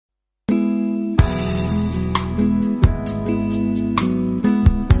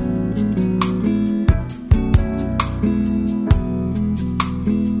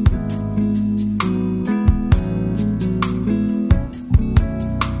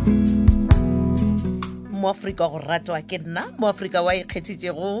moafrika go ratwa ke nna moafrika wa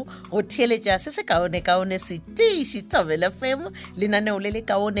ikgethitšego go theeletša se se kaone setiši Thobela FM lenaneo le le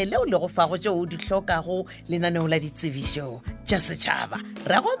kaone leo le go fago tšeo o di hlokago lenaneo la ditsebišo tša setšhaba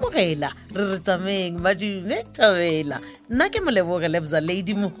ra go amogela re retameng madume Thobela nna ke moleboge lebza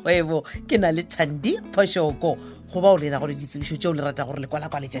lady mokgwebo ke na le Thandi Phoshoko go ba o le da go le ditsebišo tšeo le rata gore le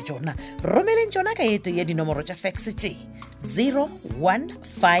kwala-kwaletša tšona romeleng tšona ka ete ya dinomoro tša fax tše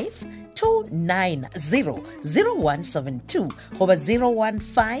 015-290-0172 goba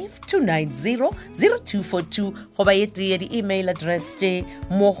 015-290-0242 goba ete ya di-email address tše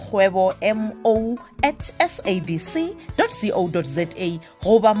mokgwebo@sabc.co.za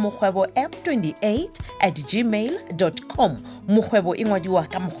goba mokgwebo m28@gmail.com mokgwebo e ngwadiwa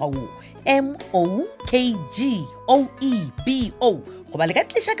ka mokgwa wo MOKGOEBO goba le ka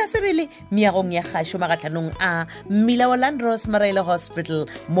tliša ka sebele meagong ya kgašo magatlhanong a Mmila Landros Marele Hospital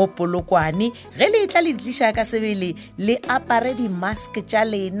mo Polokwane ge le tla le tliša ka sebele le apare di-mask tša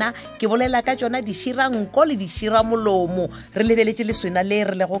lena ke bolela ka tšona di širanko le di šira molomo re lebeletše leswena le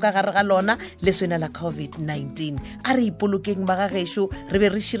re lego ka gare ga lona leswena la COVID-19 a re ipolokeng bagagešo re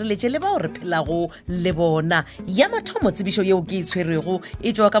be re šireletše le bao re phelago le bona ya mathomo tsebišo yeo ke itshwerego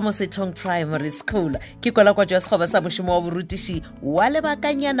e tšwa ka Mosethong Primary School ke kwala-kwatšo ya sekgoba sa mošomo wa borutiši wa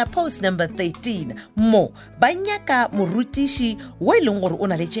lebakanyana post number 13 mo ba nyaka morutiši wo e leng gore o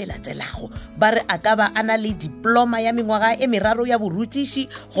na le tše latelago ba re a ka ba a na le diploma ya mengwaga e meraro ya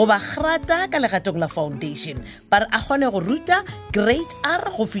borutiši goba grata ka legatong la foundation ba re a kgone go ruta grade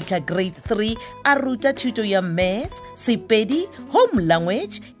R go fihla grade 3 a ruta thuto ya maths Sepedi home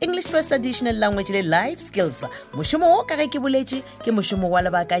language English first additional language le life skills mošomo wo ka ge ke boletše ke mošomo wa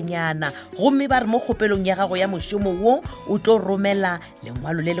lebakanyana gomme ba re mo kgopelong ya gago ya mošomo wo o tlo romela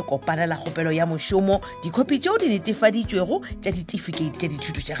lengwalo le le kopana la kgopelo ya mošomo dikopi tšeo di netefaditšwego tša ditefikeiti tša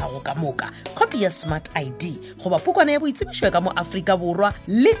dithuto tša gago ka moka kopi ya smart ID goba pukwana ya boitsebišo ka mo Afrika Borwa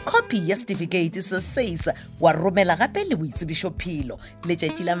le kopi ya certificate se says wa romela gape le boitsebišo philo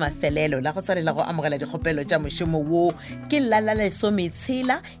letšatši la mafelelo la go tswalela go amogela dikgopelo tša mošomo wo ke lala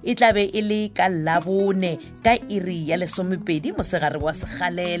lesometshela e tlabe e le ka labone ka iri ya lesomepedi mosegare wa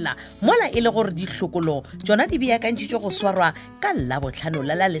segalela mola e le gore dihlokolo tšona di beakantšitšwe go swarwa ka labohlano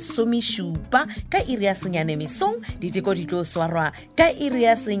la lesomešupa ka iri ya senyane mesong diteko di tlo swarwa ka iri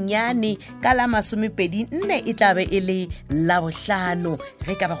ya senyane ka la masomepedi nne e tlabe e le labohlano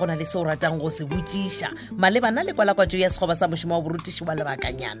ge ka ba gona le seo ratang go se botšiša malebana le kwala-kwatšo ya sekgoba sa mošomo wa borutiši wa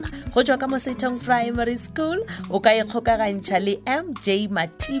lebakanyana go tšwa ka Mosethong Primary School o ka ikgokagantšha le MJ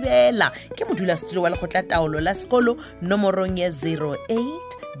Mathibela ke modulasetulo wa lekgotla taolo la sekolo nomorong ya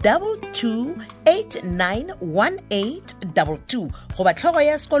 0822891822 goba tlhogo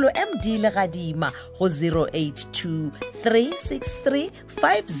ya sekolo MD Legadima go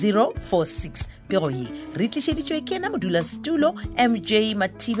 0823635046 pego ye re tlišeditšwe ke na modulasetulo MJ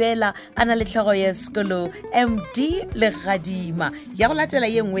Mathibela a na le tlhogo ya sekolo MD Legadima ya go latela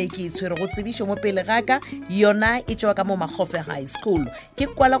ye nngwe ke itshwere go tsebišo mo pele gaka yona e tšwa ka mo Makgofe High School ke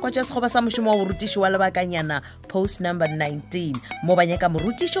kwala-kwatšo ya sekgoba sa mošomo wa borutiši wa lebakanyana post number 19 mo ba nyaka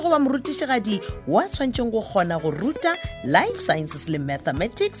morutiši goba morutišigadi wa tshwantšeng go kgona go ruta life sciences le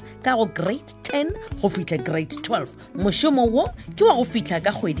mathematics ka go grade 10 go fihla grade 12 mošomo wo ke wa go fihla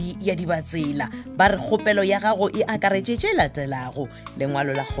ka kgwedi ya dibatsela ba re kgopelo ya gago e akaretšetše latelago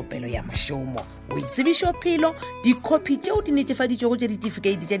lengwalo la kgopelo ya mošomo boitsebišo philo dikopi tšeo di netefaditšwego tša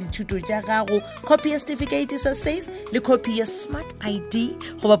ditefikeiti tša dithuto tša gago kopi ya certificate sa says le kopi ya smart ID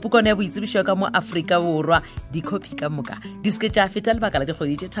goba pukwana ya boitsebišo ka mo Afrika Borwa dikopi ka moka di seke tša feta lebaka la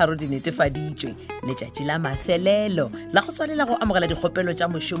dikgwedi tše tharo di netefaditšwe letšatši la mafelelo la go tswalela go amogela dikgopelo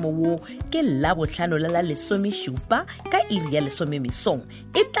tša mošomo wo ke labohlano la la lesomešupa ka iri ya lesomemesong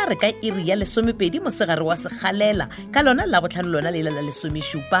e tla re ka iri ya lesomepedi mosegare wa segalela ka lona labohlano lona le la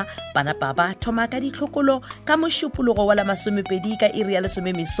lesomešupa bana ba thoma ka ditlhokolo ka mošupologo wa la masomepedi ka iri ya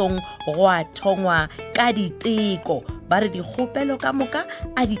lesomemesong go a thongwa ka diteko ba re dikgopelo ka moka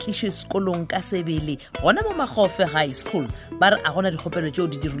a di tlišwe sekolong ka sebele gona mo Makgofe High School ba re a gona dikgopelo tšeo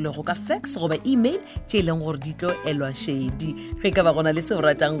di dirilego ka fax goba email tše e leng gore di tlo elwa šedi ge ka ba gona le seo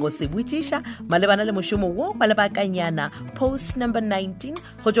ratang go se botšiša malebana le mošomo wo wa lebakanyana post number 19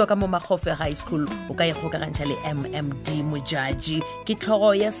 go tšwa ka mo Makgofe High School o ka ikgokagantšha le MMD Mojaji ke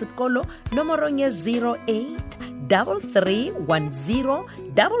tlhogo ya sekolo nomorong ya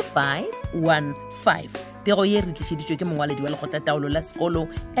 0833105515 pego ye re tlišeditšwe ke mongwaledi wa lekgotla taolo la sekolo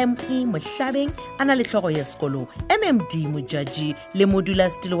ME Mohlabeng a na le tlhogo ya sekolo MMD Mojaji le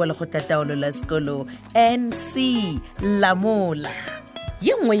modulasetulo wa lekgotla taolo la sekolo NC Lamola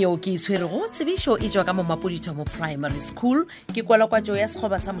ye nngwe yeo ke itshwere go tsebišo e tswa ka mo Mapuditho mo primary school ke kwalakwatšo ya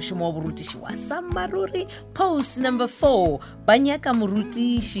sekgoba sa mošomo wa borutiši wa Sammaruri post number 4 ba nyaka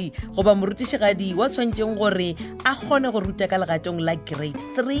morutiši goba morutišigadi wa tshwantseng gore a kgone go ruta ka legatong la grade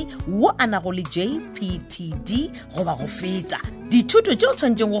 3 wo a nago le JPTD goba go feta dithuto tšeo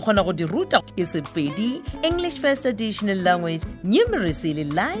tshwantseng go kgona go di ruta ke Sepedi, English First Additional Language, Numeracy le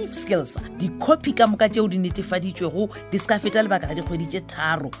Life Skills. Dikopi ka moka tšeo di netefaditšwego di ska feta lebaka la dikgwedi tše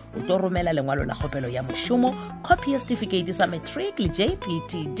tharo o tlo romela lengwalo la kgopelo ya mošomo, copy ya certificate sa matric le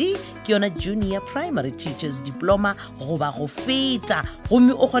JPTD ke yona Junior Primary Teachers Diploma goba go feta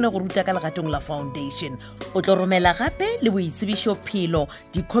gomme o kgone go ruta ka legatong la foundation. O tlo romela gape le boitsebišo phelo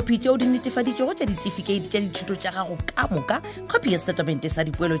dikopi tšeo di netefaditšwego tša certificate tša dithuto tša gago ka moka, copy ya settlement sa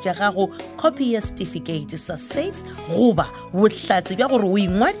dipoelo tša gago, copy ya certificate sa SACE goba bohlatse bja gore o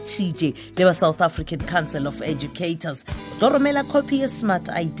ingwadišitše le ba South African Council of Educators. O tlo romela copy ya smart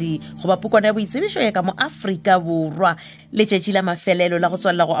ID goba pukwana ya boitsebišo ya ka mo Afrika Borwa. Letšatši la mafelelo la go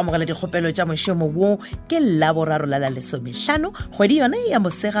tswalela go amogela dikgopelo tša mošomo wo ke Laboraro la 15 kgwedi yona ya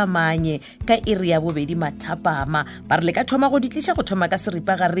Mosegamanye ka iri ya bobedi mathapama. Ba re le ka thoma go ditliša go thoma ka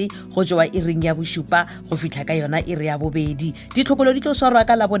seripagare go tšwa iring ya bošupa go fihla ka yona iri ya bobedi. Ditlhokolo di tlo swarwa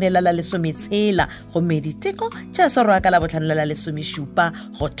ka Labone la 16 gomme diteko tša swarwa ka Labohlano la 17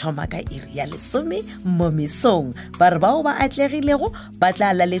 go thoma ka iri ya 10 mo mesong. Ba re bao ba atlegilego ba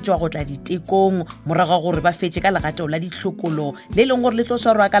tla laletšwa go tla ditekong morago gore ba fetše ka legato la ditlhokolo le leng gore le tlo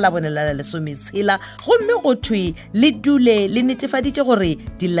swarwa ka Labone la 16 gomme go thwe le dule le netefaditše gore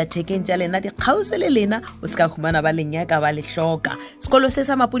dillathekeng tša lena dikgause le lena o se ka humana ba lenyaka ba le hloka. Sekolo se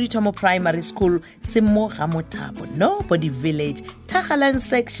sa Mapuditho mo primary school se mo ga Mothapo Nobody Village Thagalang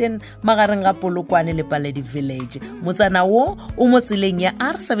section magareng ga Polokwane le Paledi Village. Motsana wo o mo tseleng ya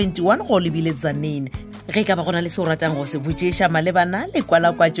R71 go lebile Tzaneen. Ge ka ba gona le se o ratang go se botšiša malebana le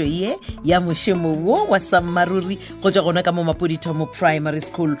kwalakwatšo ye ya mošomo wo wa Sammaruri go tšwa gona ka mo Mapuditho mo primary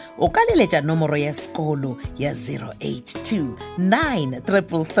school o ka leletša nomoro ya sekolo ya 082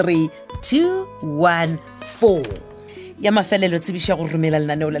 933 214. Ya mafelelo tsebiša go romela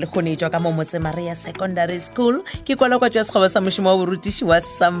lenaneo la lekgone tšwa ka mo Motse-Maria Secondary School ke kwalakwatšo ya sekgoba sa mošomo wa borutiši wa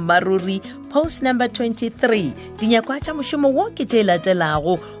Sammaruri post number 23. Dinyakwa tša mošomo wo ke tše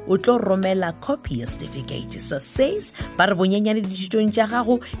latelago o tlo romela copy ya certificate sa SACE ba re bonyenyane dithutong tša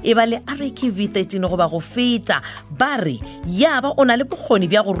gago e ba le RKV 13 goba go feta. Ba re ya ba o na le bokgoni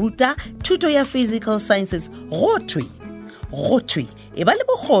bja go ruta thuto ya physical sciences go thwe e ba le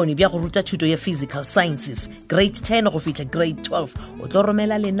bokgoni bja go ruta thuto ya physical sciences grade 10 go fihla grade 12 o tlo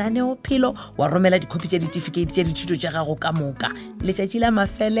romela lenaneo phelo wa romela dikopi tša certificate tša dithuto tša gago ka moka. Letšatši la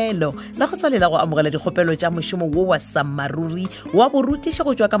mafelelo la go tswalela go amogela dikgopelo tša mošomo wo wa Sammaruri wa borutiši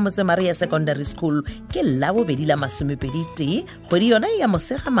go tšwa ka Motse-Maria Secondary School ke Labobedi la 21 kgwedi yona ya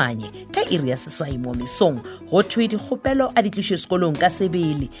Mosegamanye ka iri ya 7 mo mesong. Go thwe dikgopelo a di tlišwe sekolong ka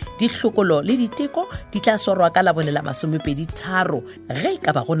sebele, dihlokolo le diteko di tla swarwa ka Labone la 23 ge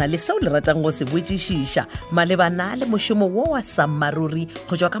ka ba gona le seo le ratang go se botšišiša malebana le mošomo wo wa Sammaruri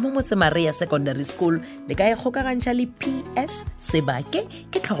go tšwa ka mo Motse-Maria Secondary School le ka ikgokagantšha le PS Sebake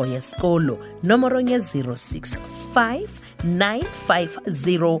ke tlhogo ya sekolo nomorong ya 065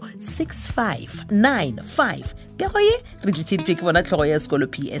 9506595 pego ye re tlitšeditšwe ke bona tlhogo ya sekolo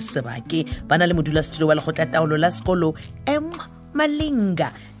PS Sebake ba na le modulasetulo wa lekgotla taolo la sekolo M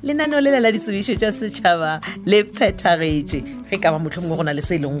Malinga. Lenaneo le la ditsebišo tša setšhaba le phethagetše ge ka ba mohlomongwe go na le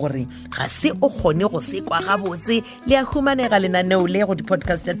se leng gore ga se o kgone go se kwa gabotse le a humanega lenaneo le go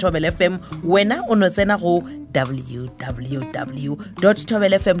di-podcast ya Thobela FM wena o no tsena go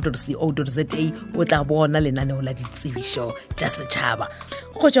www.thobelfm.co.za o tla bona lenaneo la ditsebišo tša setšhaba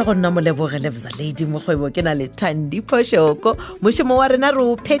go tšwa go nna moleboge Lebza Lady Mokgwebo ke na le Thandi Phoshoko. Mošomo wa rena re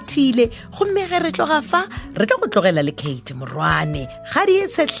o phethile gomme ge re tloga fa re tlo go tlogela le Kate Morwane ga di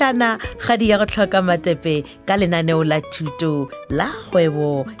tshetlana ga di ya go tlhoka matepe ka lenaneo la thuto la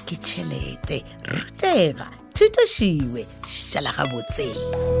kgwebo ke tšhelete rutega thuto šiwe šala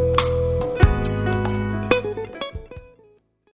gabotse.